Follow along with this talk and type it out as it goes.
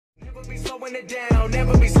be slowing it down,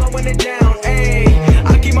 never be slowing it down, ayy.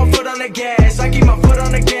 I keep my foot on the gas, I keep my foot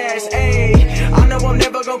on the gas, ayy. I know I'm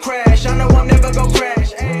never gonna crash, I know I'm never gonna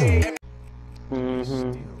crash, ayy.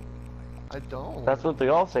 I don't. That's what they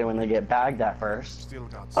all say when they get bagged at first.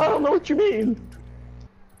 I don't know what you mean.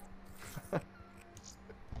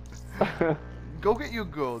 Go get your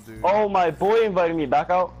girl, dude. Oh, my boy invited me back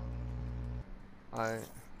out. Alright.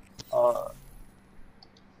 Oh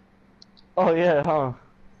yeah, huh?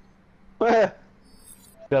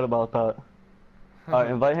 Forgot about that. Alright,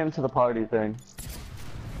 invite him to the party thing.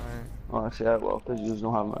 Alright. Oh, actually, I will, because you just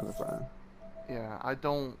don't have him as a friend. Yeah, I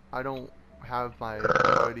don't have my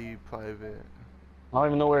party private. I don't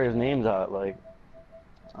even know where his name's at, like.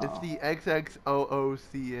 It's the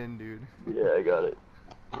XXOOCN, dude. Yeah, I got it.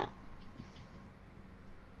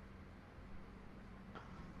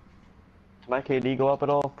 Did my KD go up at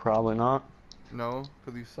all? Probably not. No,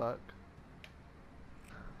 because you suck.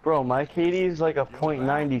 Bro, my KD is like a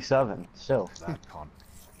 .97 still.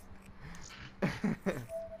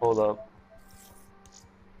 Hold up.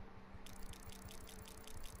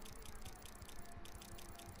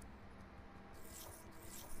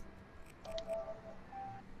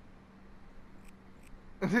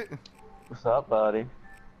 What's up, buddy?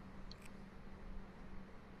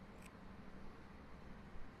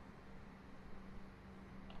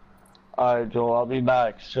 Alright, Joel, I'll be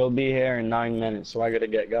back. She'll be here in 9 minutes, so I gotta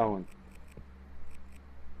get going.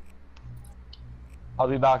 I'll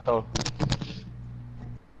be back, though.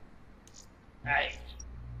 Hey,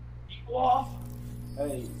 you off?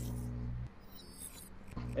 Hey.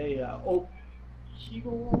 Hey, oh, she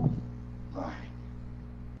go off?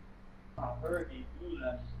 I heard you do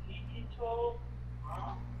that sneaky talk,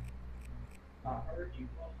 huh? I heard you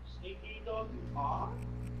go sneaky talk, huh?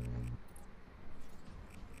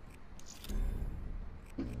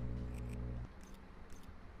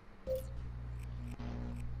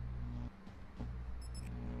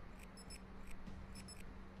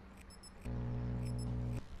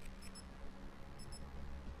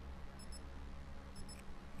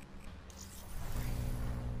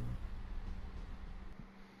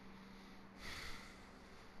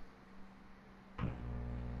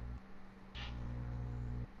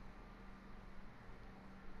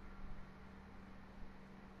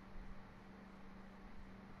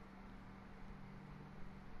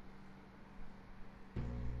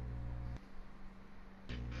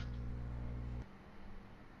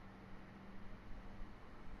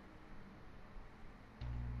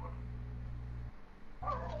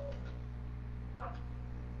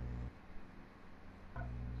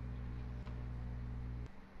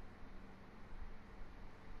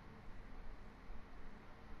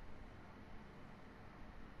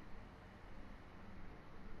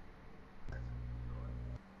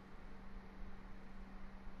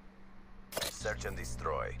 Search and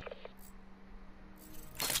destroy.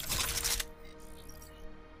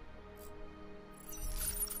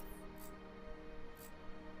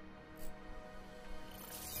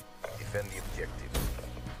 Defend the objective.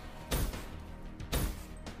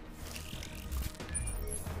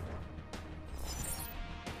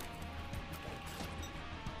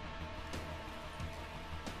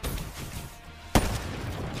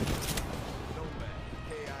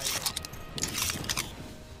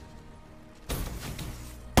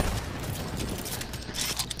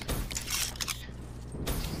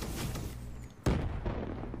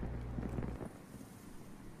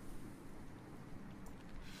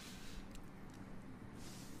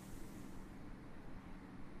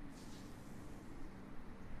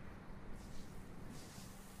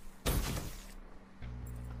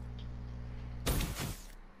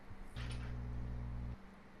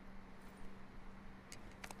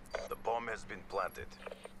 The bomb has been planted.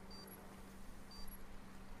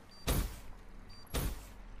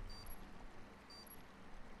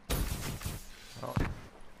 Oh.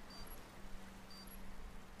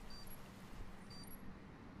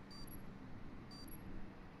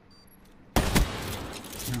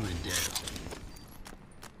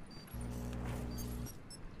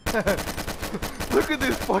 Look at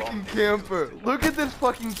this fucking camper. Look at this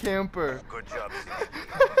fucking camper. Good job, Steve.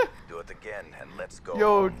 Do it again and let's go.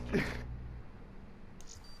 Yo.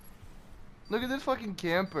 Look at this fucking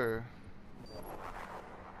camper.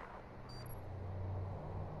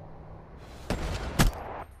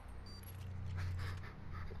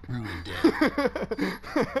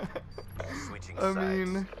 Switching I sides.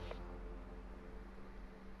 mean,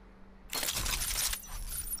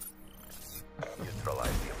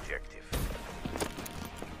 Neutralize the objective.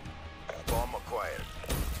 Bomb acquired.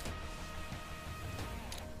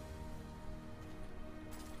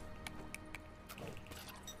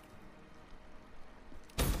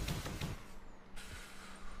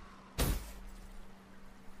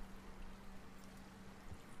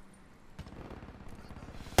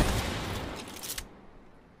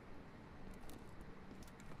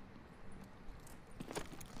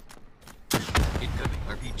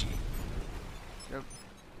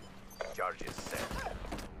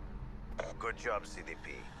 job,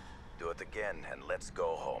 CDP. Do it again and let's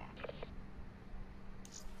go home.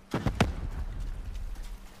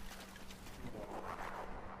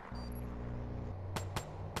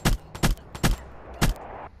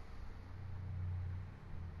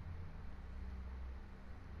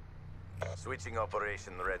 Switching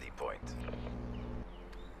operation ready point.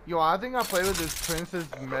 Yo, I think I played with this Princess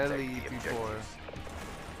Melee Protect the before. objectives.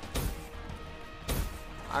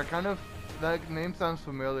 I kind of, that name sounds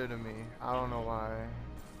familiar to me. I don't know why.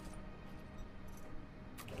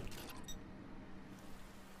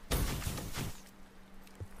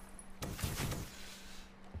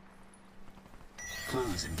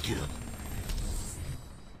 Close and kill.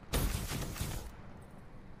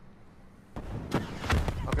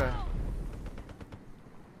 Okay.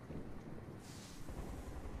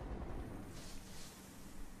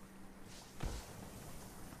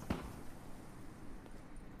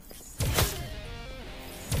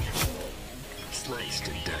 Sliced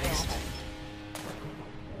and diced.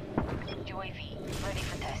 UAV, ready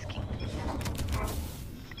for tasking.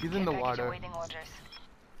 He's in the Package water. awaiting orders.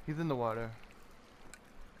 He's in the water.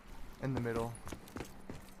 In the middle.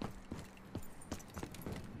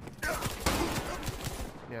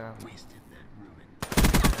 Yeah. Wasted that ruin.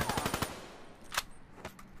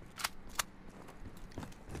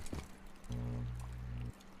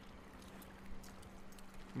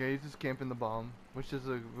 Yeah, he's just camping the bomb, which is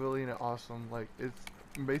a really awesome, like, it's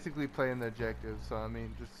basically playing the objective, so I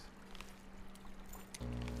mean, just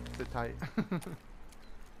sit tight.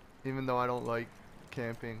 Even though I don't like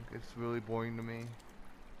camping, it's really boring to me.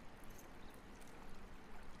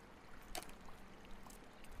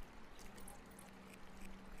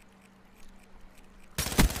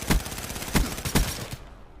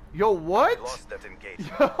 Yo, what? We lost that engagement.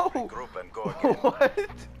 Yo! Regroup and go again. What?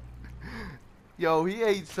 Yo, he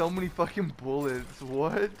ate so many fucking bullets.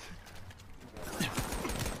 What?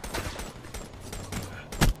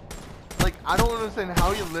 Like, I don't understand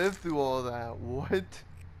how you lived through all that. What?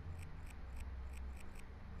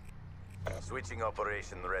 Switching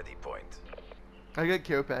operation ready point. I got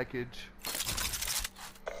care package.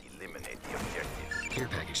 Eliminate the objectives. Care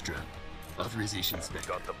package drop. Authorization spec.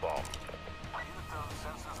 Got the bomb.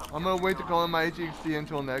 I'm gonna wait to call in my HXT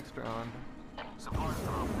until next round.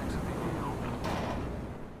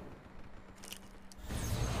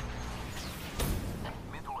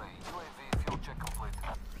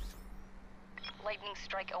 Lightning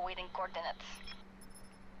strike awaiting coordinates.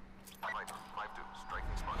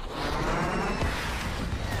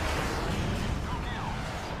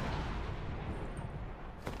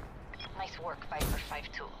 Nice work, Viper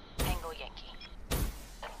 5-2. Tango Yankee.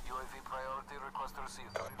 UAV priority request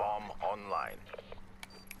received. Bomb online.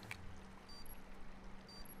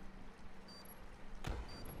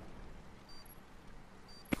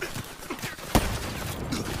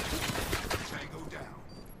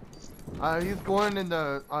 He's going in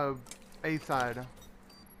the A side,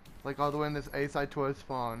 like all the way in this A side towards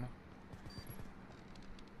spawn.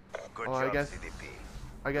 Good Oh, I job, guess- CDP.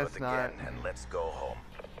 I guess Do it not. again and let's go home.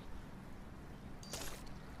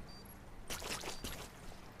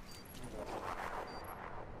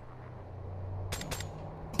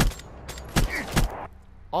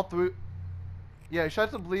 All through. Yeah,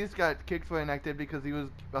 Shots of Bleeds got kicked for inactive because he was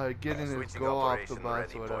getting his Switching goal off the operation bus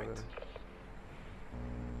ready or whatever. point.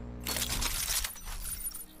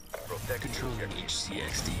 Protect the Controlling objectives.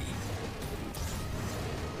 HCXD.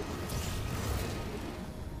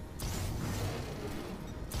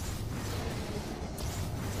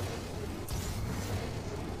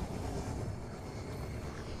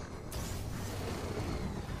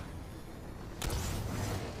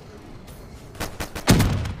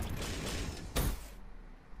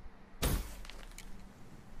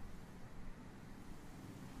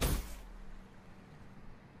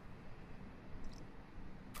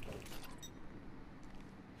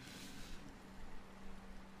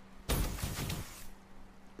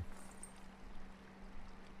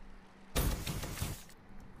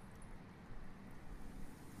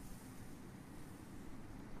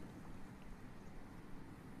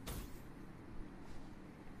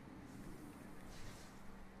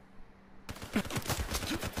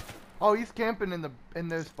 Oh, he's camping in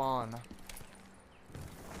their spawn.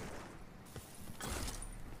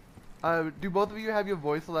 Do both of you have your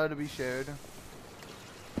voice allowed to be shared?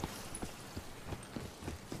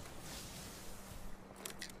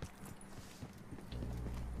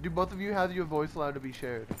 Do both of you have your voice allowed to be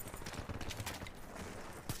shared?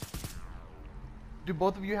 Do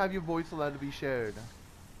both of you have your voice allowed to be shared?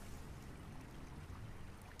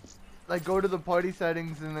 Like, go to the party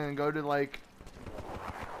settings and then go to, like...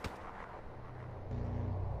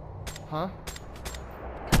 Huh?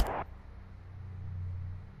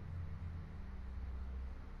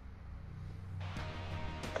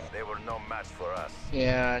 They were no match for us.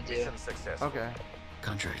 Yeah, I do. Mission successful. Okay.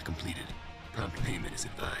 Contract completed. Prompt payment is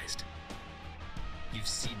advised. You've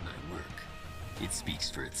seen my work. It speaks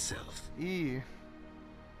for itself. E.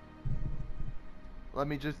 Let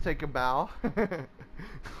me just take a bow.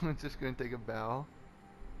 I'm just gonna take a bow.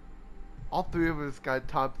 All three of us got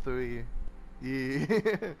top 3. E.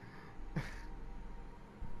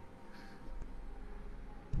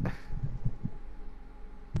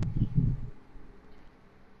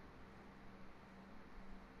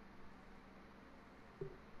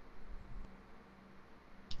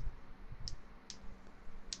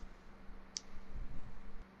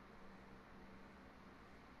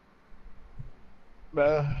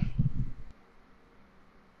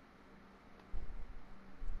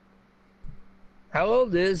 How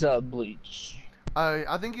old is Bleach?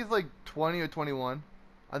 I think he's like 20 or 21.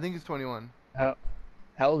 I think he's 21. How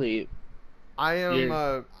old are you? I am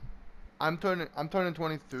You're- I'm turning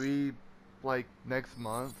 23 like next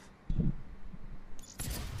month.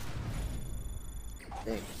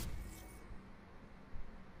 Dang.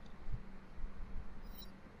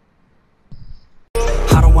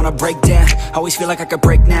 I don't wanna break down, always feel like I could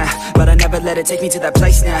break now, but I never let it take me to that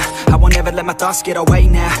place now. I won't ever let my thoughts get away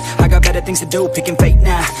now. I got better things to do, picking fate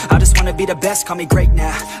now. I just wanna be the best, call me great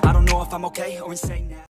now. I don't know if I'm okay or insane now.